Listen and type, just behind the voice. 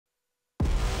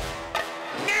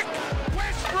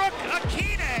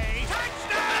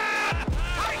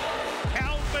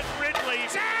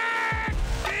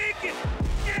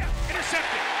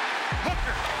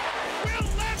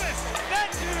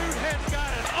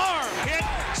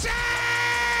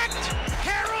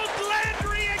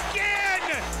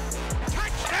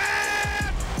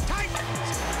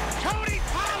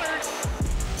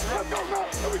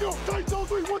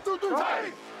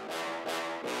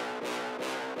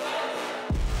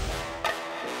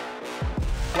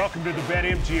Welcome to the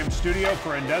BetMGM studio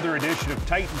for another edition of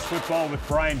Titans Football with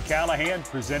Brian Callahan,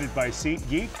 presented by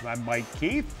Seatgeek. I'm Mike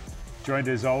Keith, joined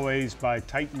as always by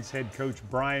Titans head coach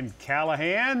Brian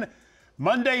Callahan.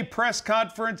 Monday press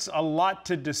conference, a lot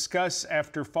to discuss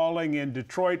after falling in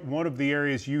Detroit. One of the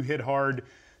areas you hit hard,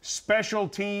 special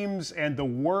teams and the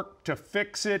work to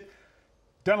fix it.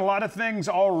 Done a lot of things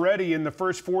already in the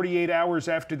first 48 hours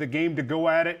after the game to go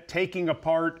at it, taking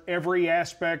apart every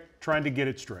aspect, trying to get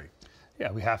it straight.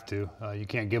 Yeah, we have to. You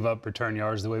can't give up return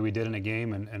yards the way we did in a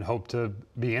game and hope to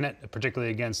be in it,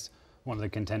 particularly against one of the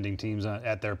contending teams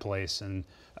at their place. And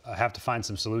have to find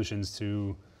some solutions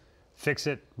to fix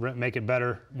it, make it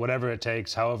better, whatever it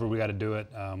takes, however we got to do it,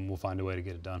 we'll find a way to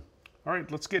get it done. All right,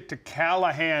 let's get to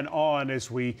Callahan On as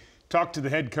we talk to the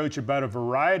head coach about a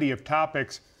variety of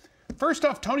topics. First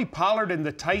off, Tony Pollard and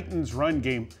the Titans run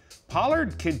game.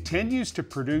 Pollard continues to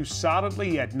produce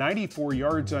solidly at 94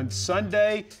 yards on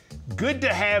Sunday. Good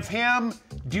to have him.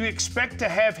 Do you expect to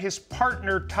have his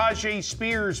partner, Tyjae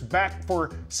Spears, back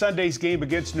for Sunday's game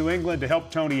against New England to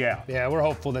help Tony out? Yeah, we're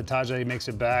hopeful that Tyjae makes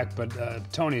it back, but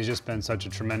Tony has just been such a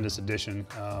tremendous addition.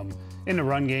 In the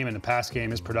run game and the pass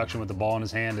game, his production with the ball in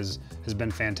his hand has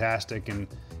been fantastic. And,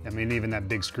 I mean, even that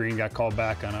big screen got called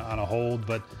back on a hold,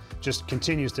 but just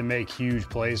continues to make huge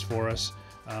plays for us.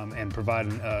 And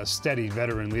provide steady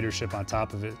veteran leadership on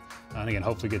top of it. And again,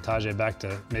 hopefully get Tyjae back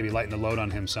to maybe lighten the load on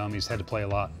him some. He's had to play a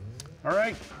lot. All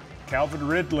right, Calvin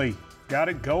Ridley got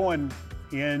it going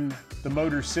in the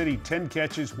Motor City. 10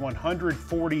 catches,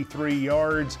 143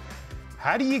 yards.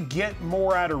 How do you get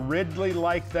more out of Ridley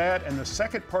like that? And the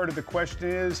second part of the question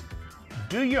is,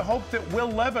 do you hope that Will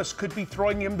Levis could be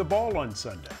throwing him the ball on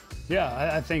Sunday?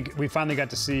 Yeah, I think we finally got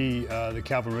to see the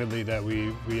Calvin Ridley that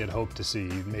we had hoped to see.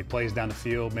 He made plays down the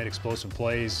field, made explosive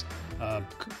plays,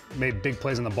 made big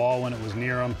plays on the ball when it was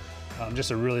near him.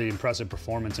 Just a really impressive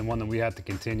performance and one that we have to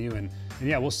continue. And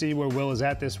yeah, we'll see where Will is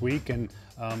at this week, and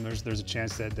there's a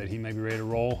chance that he may be ready to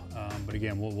roll. But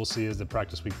again, we'll see as the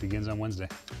practice week begins on Wednesday.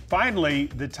 Finally,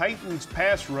 the Titans'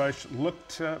 pass rush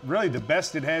looked really the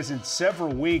best it has in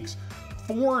several weeks.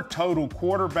 4 total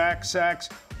quarterback sacks.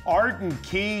 Arden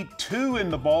Key, 2 in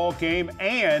the ball game,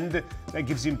 and that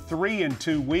gives him 3 in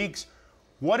 2 weeks.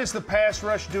 What is the pass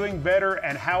rush doing better,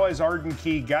 and how has Arden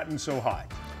Key gotten so high?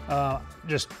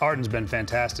 Just Arden's been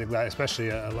fantastic,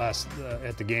 especially last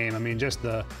at the game. I mean, just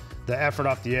the effort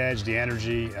off the edge, the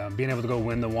energy, being able to go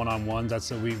win the one-on-ones.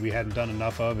 That's what we hadn't done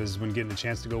enough of, is when getting a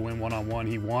chance to go win one-on-one,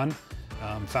 he won.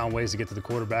 Found ways to get to the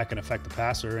quarterback and affect the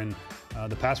passer, and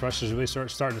the pass rushers really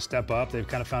starting to step up. They've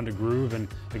kind of found a groove, and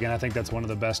again, I think that's one of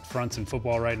the best fronts in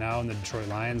football right now in the Detroit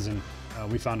Lions, and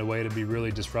we found a way to be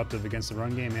really disruptive against the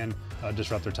run game and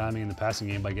disrupt their timing in the passing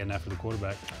game by getting after the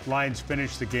quarterback. Lions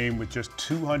finished the game with just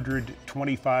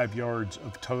 225 yards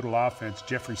of total offense.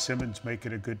 Jeffrey Simmons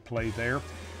making a good play there.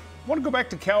 I want to go back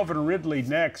to Calvin Ridley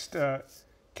next.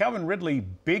 Calvin Ridley,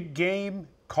 big game.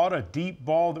 Caught a deep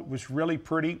ball that was really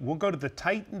pretty. We'll go to the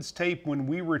Titans tape when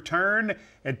we return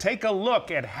and take a look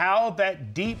at how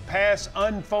that deep pass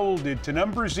unfolded to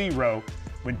number 0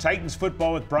 when Titans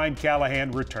Football with Brian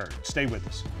Callahan returns. Stay with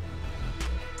us.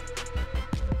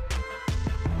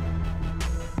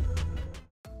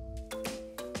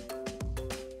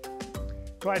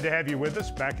 Glad to have you with us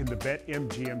back in the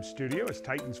BetMGM studio as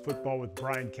Titans Football with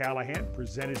Brian Callahan,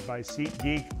 presented by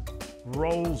SeatGeek,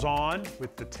 rolls on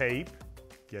with the tape.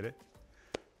 Get it?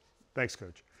 Thanks,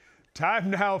 Coach. Time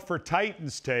now for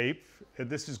Titans tape. And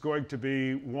this is going to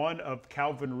be one of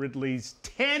Calvin Ridley's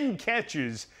 10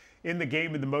 catches in the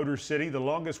game in the Motor City. The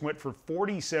longest went for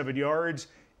 47 yards.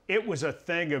 It was a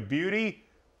thing of beauty.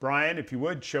 Brian, if you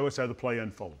would, show us how the play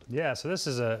unfolded. Yeah, so this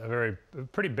is a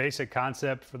pretty basic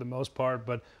concept for the most part,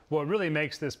 but what really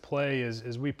makes this play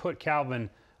is we put Calvin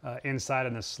inside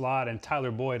in the slot and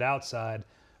Tyler Boyd outside.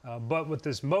 But with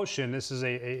this motion, this is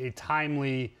a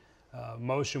timely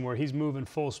motion where he's moving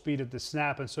full speed at the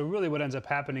snap. And so really what ends up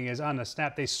happening is on the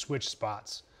snap, they switch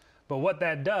spots. But what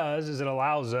that does is it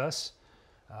allows us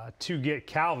to get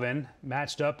Calvin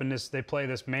matched up in this. They play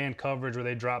this man coverage where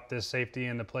they drop this safety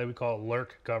in the play. We call it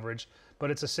lurk coverage.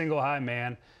 But it's a single high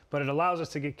man. But it allows us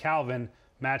to get Calvin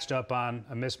matched up on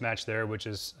a mismatch there, which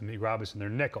is Amik Robinson, their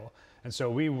nickel. And so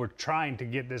we were trying to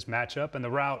get this matchup, and the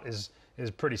route is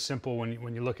pretty simple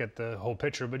when you look at the whole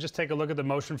picture. But just take a look at the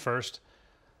motion first.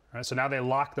 All right, so now they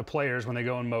lock the players when they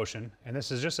go in motion. And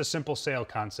this is just a simple sail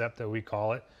concept that we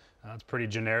call it. It's pretty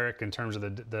generic in terms of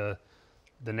the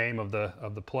name of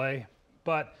the play.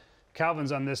 But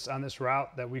Calvin's on this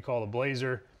route that we call the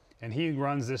blazer, and he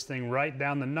runs this thing right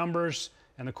down the numbers,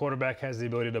 and the quarterback has the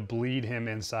ability to bleed him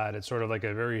inside. It's sort of like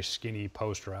a very skinny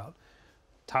post route.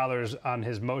 Tyler's on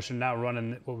his motion now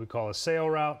running what we call a sail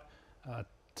route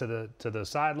to the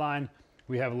sideline.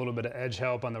 We have a little bit of edge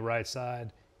help on the right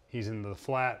side. He's in the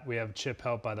flat. We have chip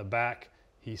help by the back.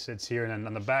 He sits here, and then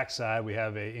on the back side we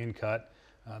have a in cut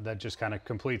that just kind of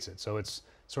completes it. So it's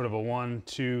sort of a 1,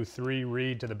 2, 3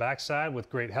 read to the backside with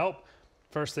great help.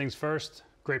 First things first,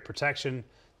 great protection.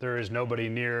 There is nobody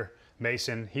near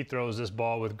Mason. He throws this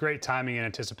ball with great timing and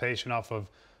anticipation off of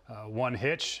one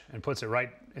hitch and puts it right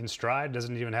in stride.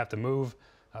 Doesn't even have to move.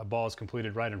 Ball is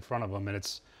completed right in front of him, and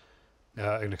it's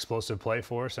an explosive play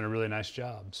for us and a really nice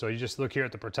job. So you just look here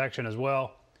at the protection as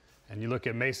well, and you look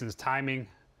at Mason's timing.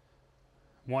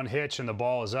 One hitch and the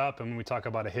ball is up, and when we talk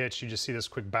about a hitch, you just see this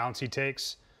quick bounce he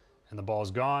takes, and the ball is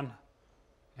gone,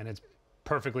 and it's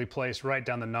perfectly placed right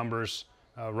down the numbers,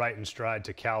 right in stride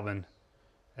to Calvin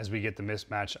as we get the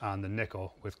mismatch on the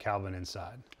nickel with Calvin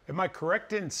inside. Am I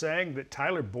correct in saying that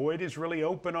Tyler Boyd is really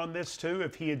open on this too,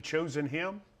 if he had chosen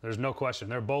him? There's no question.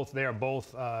 They are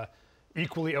both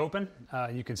equally open.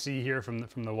 You can see here from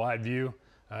the wide view,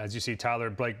 as you see Tyler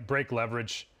break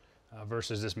leverage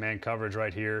versus this man coverage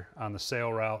right here on the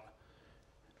sail route.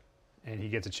 And he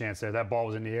gets a chance there. That ball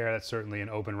was in the air. That's certainly an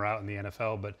open route in the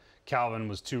NFL, but Calvin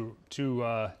was too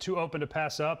open to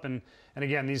pass up. And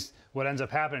again, what ends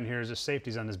up happening here is the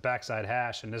safety's on this backside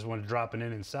hash, and this one's dropping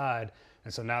in inside.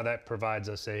 And so now that provides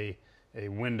us a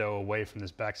window away from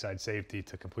this backside safety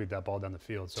to complete that ball down the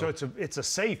field. So it's a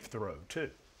safe throw too.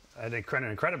 An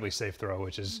incredibly safe throw,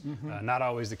 which is not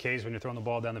always the case when you're throwing the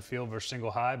ball down the field versus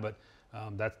single high, but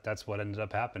that's what ended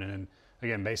up happening. And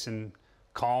again, Mason,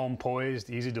 calm, poised,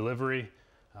 easy delivery,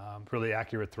 really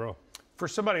accurate throw. For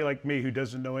somebody like me who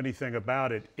doesn't know anything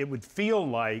about it, it would feel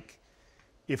like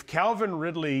if Calvin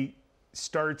Ridley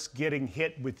starts getting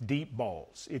hit with deep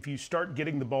balls, if you start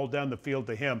getting the ball down the field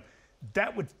to him,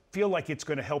 that would feel like it's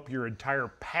going to help your entire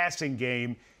passing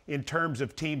game in terms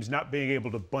of teams not being able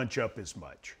to bunch up as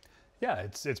much. Yeah,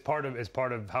 it's part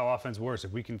of how offense works.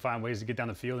 If we can find ways to get down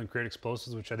the field and create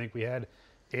explosives, which I think we had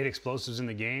 8 explosives in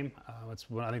the game.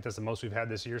 I think that's the most we've had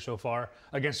this year so far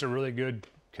against a really good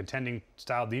contending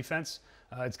style defense.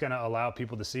 It's going to allow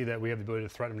people to see that we have the ability to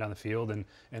threaten them down the field and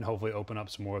hopefully open up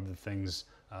some more of the things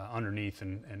underneath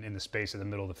and in the space in the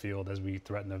middle of the field as we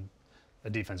threaten the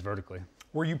defense vertically.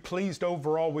 Were you pleased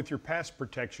overall with your pass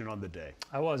protection on the day?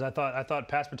 I was. I thought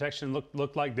pass protection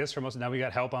looked like this for most. Now we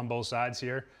got help on both sides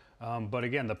here, but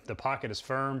again, the pocket is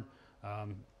firm.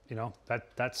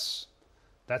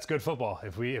 That's good football.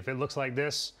 If it looks like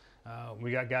this,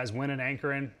 we got guys winning,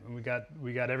 anchoring, and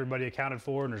we got everybody accounted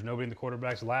for, and there's nobody in the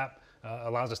quarterback's lap.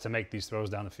 Allows us to make these throws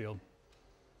down the field.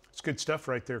 It's good stuff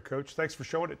right there, Coach. Thanks for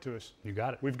showing it to us. You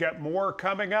got it. We've got more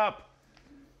coming up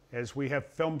as we have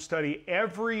film study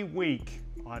every week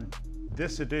on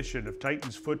this edition of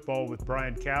Titans Football with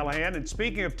Brian Callahan. And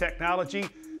speaking of technology,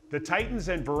 the Titans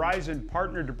and Verizon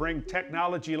partnered to bring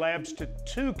technology labs to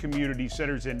 2 community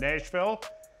centers in Nashville.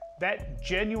 That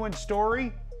genuine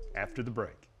story after the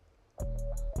break.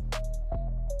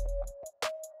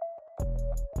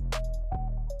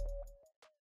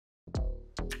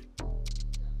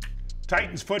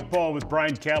 Titans Football with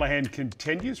Brian Callahan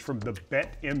continues from the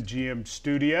BetMGM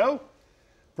studio.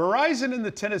 Verizon and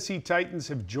the Tennessee Titans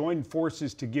have joined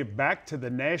forces to give back to the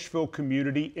Nashville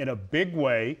community in a big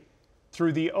way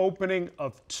through the opening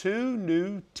of 2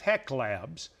 new tech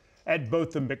labs at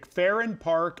both the McFerrin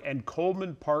Park and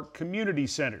Coleman Park community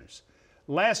centers.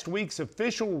 Last week's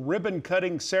official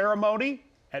ribbon-cutting ceremony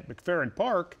at McFerrin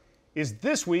Park is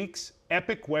this week's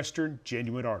Epic Western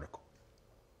Genuine article.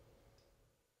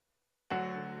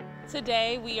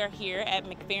 Today we are here at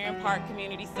McFerrin Park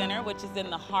Community Center, which is in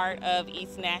the heart of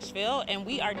East Nashville, and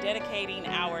we are dedicating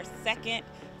our 2nd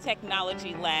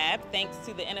technology lab thanks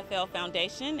to the NFL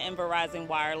Foundation and Verizon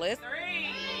Wireless. 3,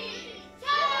 2,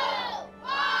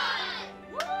 1!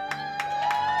 Woo! All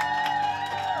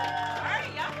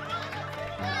right, y'all.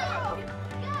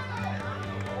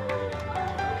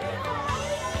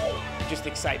 Just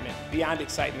excitement, beyond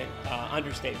excitement,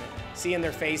 understatement. Seeing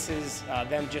their faces,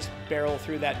 them just barrel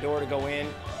through that door to go in.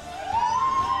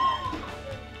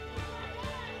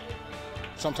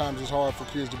 Sometimes it's hard for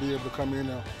kids to be able to come in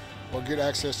or get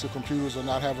access to computers or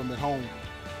not have them at home.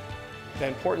 The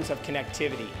importance of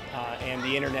connectivity and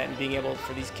the internet and being able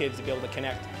for these kids to be able to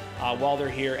connect while they're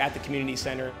here at the community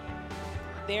center.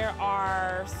 There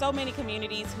are so many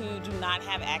communities who do not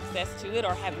have access to it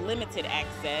or have limited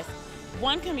access.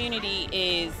 One community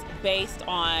is based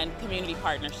on community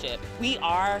partnership. We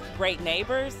are great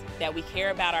neighbors, that we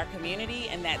care about our community,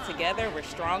 and that together we're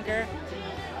stronger.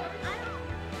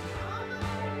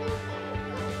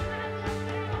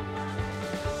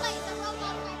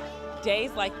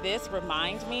 days like this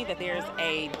remind me that there's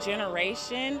a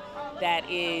generation that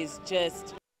is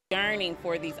just yearning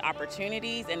for these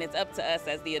opportunities, and it's up to us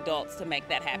as the adults to make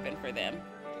that happen for them.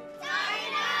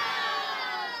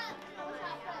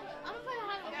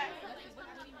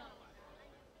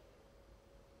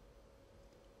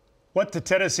 What the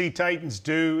Tennessee Titans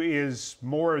do is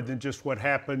more than just what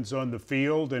happens on the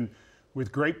field, and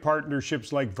with great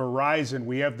partnerships like Verizon,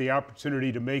 we have the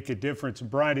opportunity to make a difference. And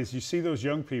Brian, as you see those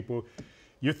young people,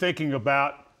 you're thinking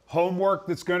about homework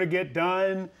that's going to get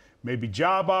done, maybe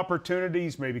job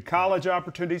opportunities, maybe college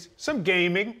opportunities, some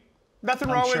gaming. Nothing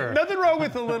wrong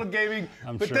with a little gaming,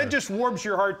 but that just warms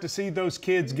your heart to see those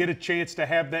kids get a chance to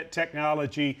have that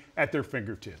technology at their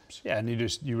fingertips. Yeah, and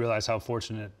you realize how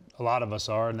fortunate a lot of us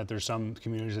are, and that there's some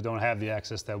communities that don't have the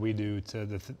access that we do to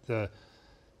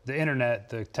the internet,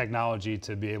 the technology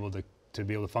to be able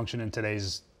to function in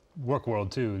today's work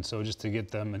world too. And so just to get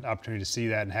them an opportunity to see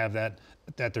that and have that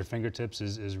at their fingertips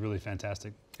is really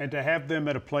fantastic. And to have them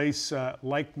at a place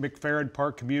like McFerrin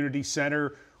Park Community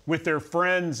Center with their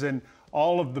friends and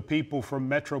all of the people from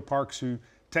Metro Parks who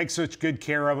take such good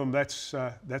care of them,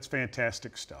 that's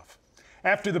fantastic stuff.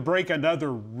 After the break,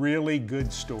 another really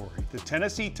good story. The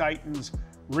Tennessee Titans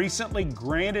recently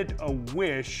granted a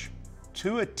wish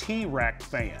to a T-Rack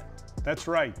fan. That's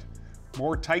right.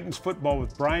 More Titans football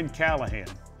with Brian Callahan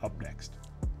up next.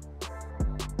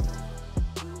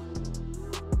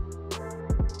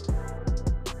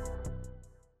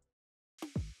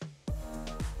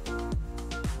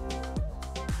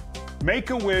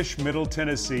 Make-A-Wish Middle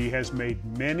Tennessee has made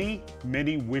many,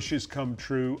 many wishes come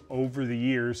true over the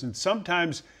years, and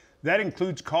sometimes that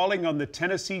includes calling on the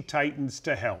Tennessee Titans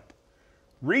to help.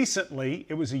 Recently,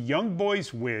 it was a young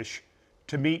boy's wish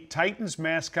to meet Titans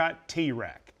mascot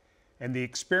T-Rack, and the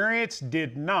experience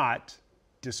did not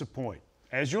disappoint,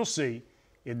 as you'll see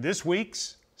in this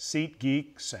week's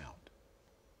Seatgeek Sound.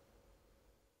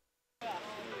 The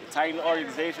Titan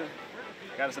organization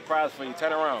got a surprise for you.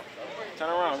 Turn around. Turn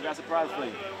around, we got a surprise for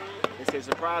you. It says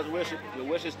surprise wish, your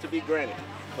wish is to be granted.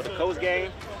 For the coach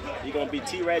game, you're gonna be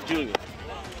T-Rack Jr.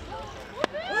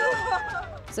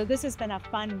 So this has been a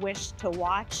fun wish to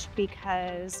watch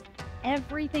because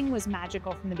everything was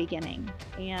magical from the beginning.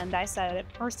 And I said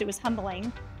at first it was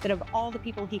humbling that of all the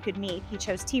people he could meet, he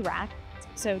chose T-Rack.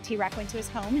 So T-Rack went to his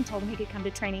home and told him he could come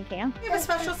to training camp. We have a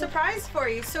special surprise for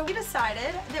you. So we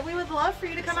decided that we would love for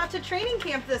you to come out to training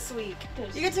camp this week.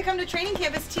 You get to come to training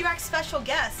camp as T-Rack's special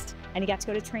guest. And he got to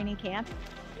go to training camp.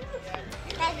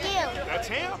 That's you. That's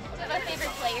him. Do you have a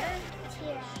favorite player?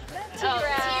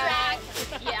 T-Rack.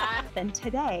 Yeah. Then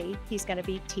today, he's going to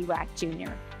be T-Rack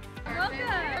Jr. Welcome.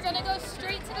 We're going to go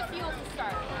straight to the field to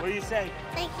start. What do you say?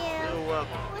 Thank you. You're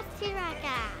welcome. What's T-Rack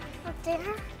at? Up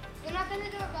there? You're not going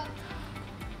to do it, Bob.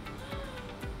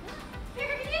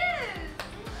 Here he is!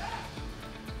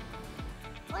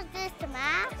 What's this, the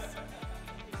maps?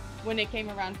 When it came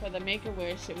around for the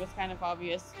Make-A-Wish, it was kind of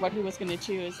obvious what he was going to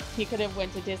choose. He could have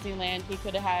went to Disneyland, he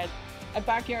could have had a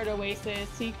backyard oasis,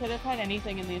 he could have had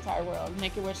anything in the entire world.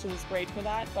 Make-A-Wish was great for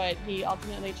that, but he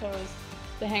ultimately chose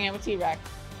to hang out with T-Rack.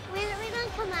 We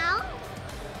don't come out?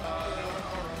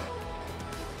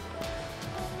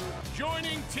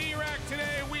 Joining T-Rack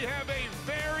today, we have a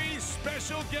very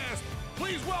special guest.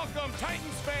 Please welcome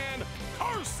Titans fan,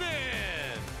 Carson.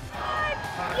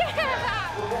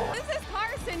 Yeah! This is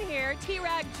Carson here,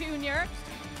 T-Rack Jr.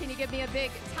 Can you give me a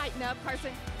big tighten up,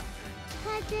 Carson?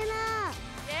 Tighten up!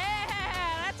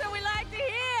 Yeah, that's what we like to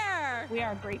hear! We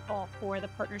are grateful for the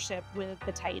partnership with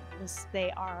the Titans. They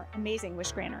are amazing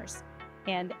wish granters.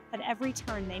 And at every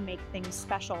turn, they make things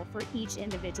special for each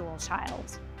individual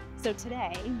child. So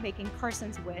today, making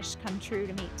Carson's wish come true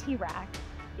to meet T-Rack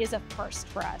is a first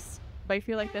for us. I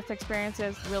feel like this experience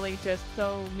is really just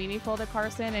so meaningful to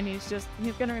Carson, and he's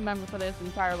going to remember for his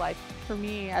entire life. For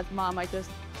me, as mom, I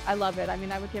love it. I mean,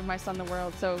 I would give my son the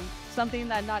world. So something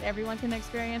that not everyone can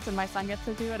experience, and my son gets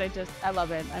to do it, I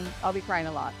love it, and I'll be crying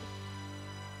a lot.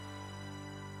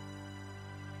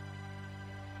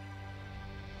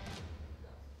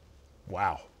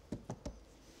 Wow.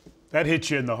 That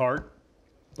hits you in the heart.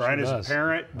 Brian, Sure as a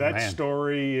parent, that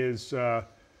story is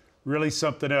really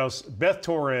something else. Beth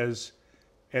Torres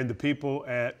and the people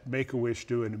at Make-A-Wish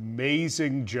do an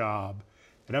amazing job.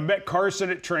 And I met Carson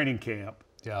at training camp.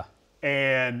 Yeah.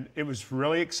 And it was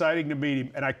really exciting to meet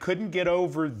him. And I couldn't get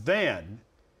over then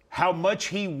how much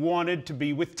he wanted to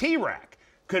be with T-Rack.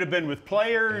 Could have been with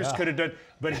players, could have done,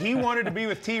 but he wanted to be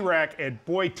with T-Rack, and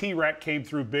boy, T-Rack came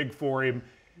through big for him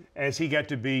as he got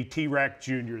to be T-Rack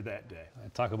Jr. that day.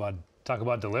 Talk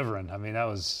about delivering. I mean, that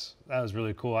was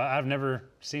really cool. I've never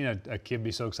seen a kid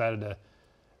be so excited to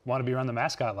want to be around the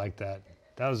mascot like that.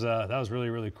 that was really,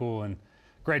 really cool, and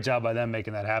great job by them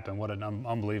making that happen. What an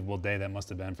unbelievable day that must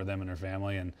have been for them and their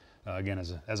family. And again,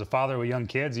 as a father with young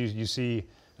kids, you see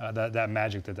that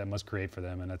magic that must create for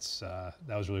them, and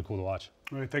that was really cool to watch.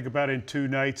 When I think about it, in 2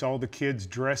 nights, all the kids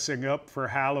dressing up for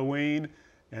Halloween,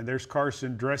 and there's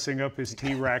Carson dressing up his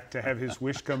T-Rack to have his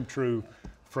wish come true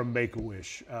from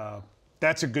Make-A-Wish.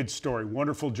 That's a good story.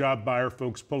 Wonderful job by our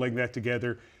folks pulling that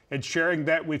together and sharing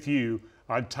that with you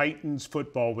on Titans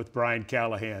Football with Brian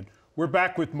Callahan. We're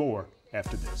back with more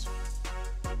after this.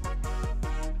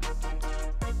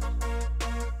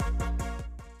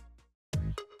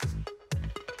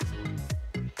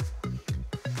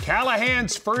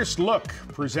 Callahan's First Look,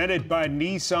 presented by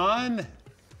Nissan.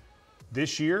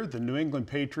 This year, the New England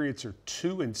Patriots are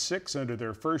 2-6 under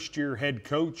their first-year head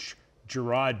coach,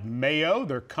 Gerard Mayo.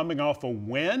 They're coming off a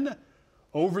win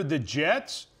over the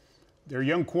Jets. Their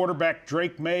young quarterback,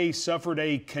 Drake May, suffered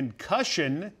a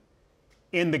concussion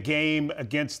in the game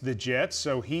against the Jets,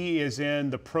 so he is in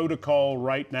the protocol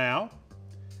right now.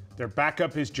 Their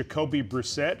backup is Jacoby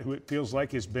Brissett, who it feels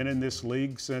like has been in this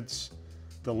league since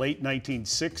the late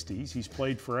 1960s. He's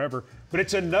played forever. But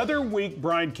it's another week,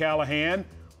 Brian Callahan,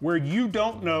 where you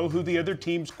don't know who the other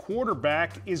team's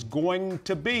quarterback is going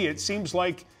to be. It seems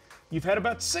like you've had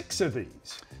about 6 of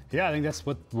these. Yeah, I think that's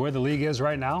where the league is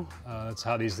right now. That's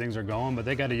how these things are going. But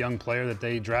they got a young player that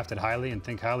they drafted highly and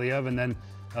think highly of. And then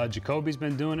Jacoby's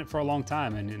been doing it for a long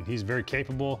time, and he's very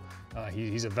capable.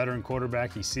 He's a veteran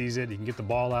quarterback. He sees it. He can get the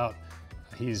ball out.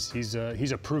 He's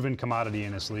a proven commodity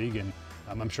in this league, and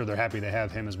I'm sure they're happy they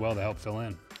have him as well to help fill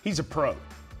in. He's a pro.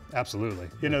 Absolutely.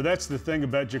 You know, that's the thing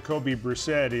about Jacoby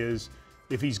Brissett is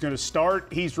if he's going to start,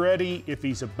 he's ready. If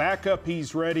he's a backup,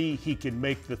 he's ready. He can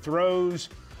make the throws.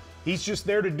 He's just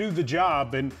there to do the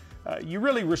job, and you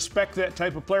really respect that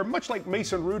type of player, much like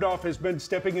Mason Rudolph has been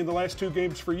stepping in the last 2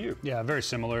 games for you. Yeah, very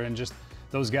similar, and just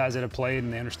those guys that have played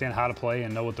and they understand how to play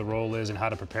and know what the role is and how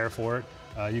to prepare for it.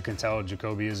 You can tell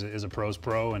Jacoby is a pro's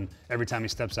pro, and every time he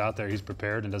steps out there, he's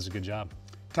prepared and does a good job.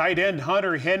 Tight end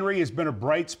Hunter Henry has been a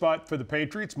bright spot for the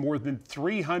Patriots, more than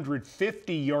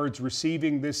 350 yards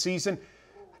receiving this season.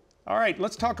 All right,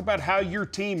 let's talk about how your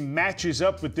team matches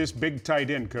up with this big tight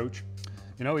end, Coach.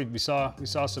 You know, we saw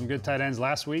some good tight ends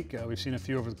last week. We've seen a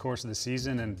few over the course of the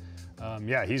season, and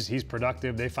yeah, he's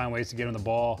productive. They find ways to get him the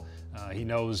ball. He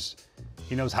knows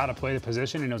how to play the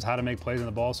position. He knows how to make plays on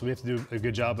the ball. So we have to do a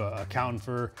good job accounting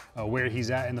for where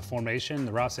he's at in the formation,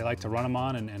 the routes they like to run him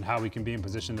on, and how we can be in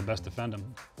position to best defend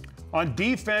him. On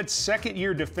defense,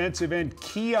 second-year defensive end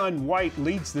Keon White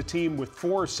leads the team with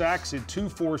 4 sacks and 2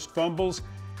 forced fumbles.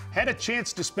 Had a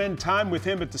chance to spend time with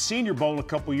him at the Senior Bowl a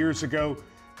couple years ago.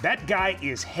 That guy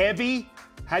is heavy.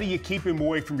 How do you keep him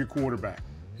away from your quarterback?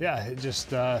 Yeah, it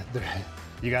just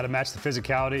you got to match the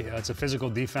physicality. It's a physical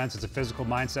defense. It's a physical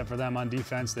mindset for them on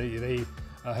defense. They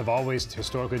have always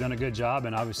historically done a good job,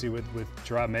 and obviously with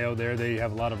Gerard Mayo there, they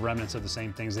have a lot of remnants of the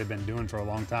same things they've been doing for a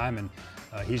long time, and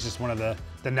he's just one of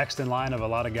the next in line of a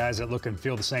lot of guys that look and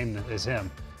feel the same as him.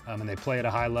 And they play at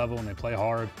a high level, and they play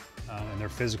hard, and they're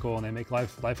physical, and they make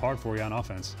life hard for you on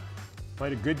offense.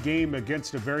 Played a good game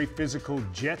against a very physical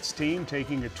Jets team,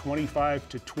 taking a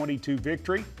 25-22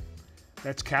 victory.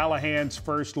 That's Callahan's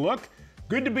First Look.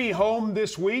 Good to be home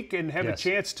this week and have a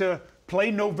chance to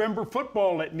play November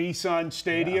football at Nissan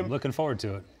Stadium. Yeah, I'm looking forward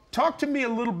to it. Talk to me a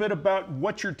little bit about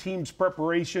what your team's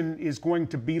preparation is going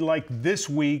to be like this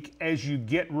week as you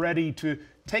get ready to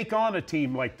take on a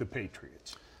team like the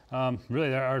Patriots.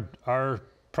 Really, our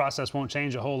process won't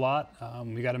change a whole lot.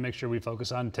 We got to make sure we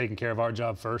focus on taking care of our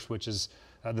job first, which is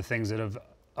the things that have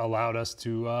allowed us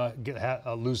to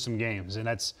lose some games. And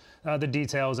that's the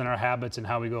details and our habits and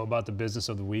how we go about the business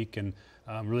of the week. And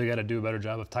really got to do a better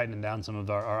job of tightening down some of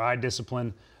our eye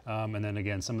discipline. And then,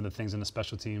 again, some of the things in the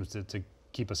special teams to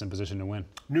keep us in position to win.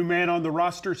 New man on the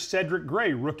roster, Cedric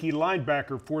Gray, rookie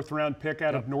linebacker, 4th-round pick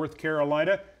out of North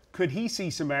Carolina. Could he see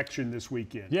some action this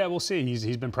weekend? Yeah, we'll see.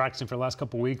 He's been practicing for the last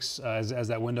couple of weeks as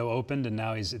that window opened, and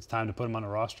now it's time to put him on a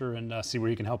roster and see where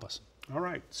he can help us. All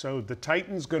right, so the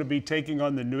Titans going to be taking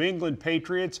on the New England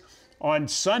Patriots on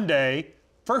Sunday.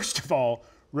 First of all,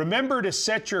 remember to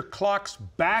set your clocks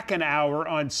back an hour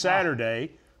on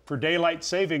Saturday for daylight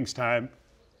savings time.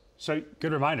 So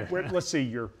good reminder. Let's see,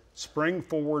 you're spring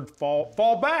forward, fall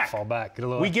back. Fall back. Get a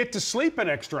little. We get to sleep an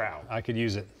extra hour. I could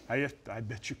use it. I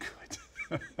bet you could.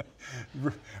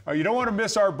 You don't want to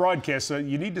miss our broadcast, so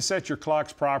you need to set your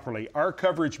clocks properly. Our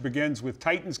coverage begins with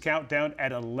Titans Countdown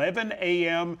at 11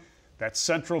 a.m. That's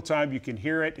Central Time. You can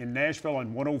hear it in Nashville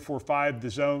on 104.5 The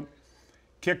Zone.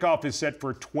 Kickoff is set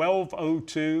for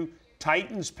 12:02.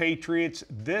 Titans-Patriots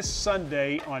this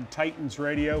Sunday on Titans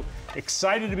Radio.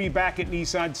 Excited to be back at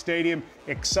Nissan Stadium.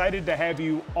 Excited to have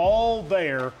you all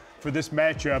there for this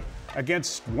matchup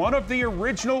against one of the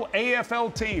original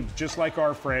AFL teams, just like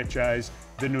our franchise,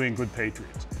 the New England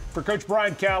Patriots. For Coach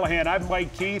Brian Callahan, I'm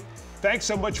Mike Keith. Thanks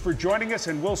so much for joining us,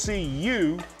 and we'll see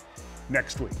you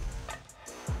next week.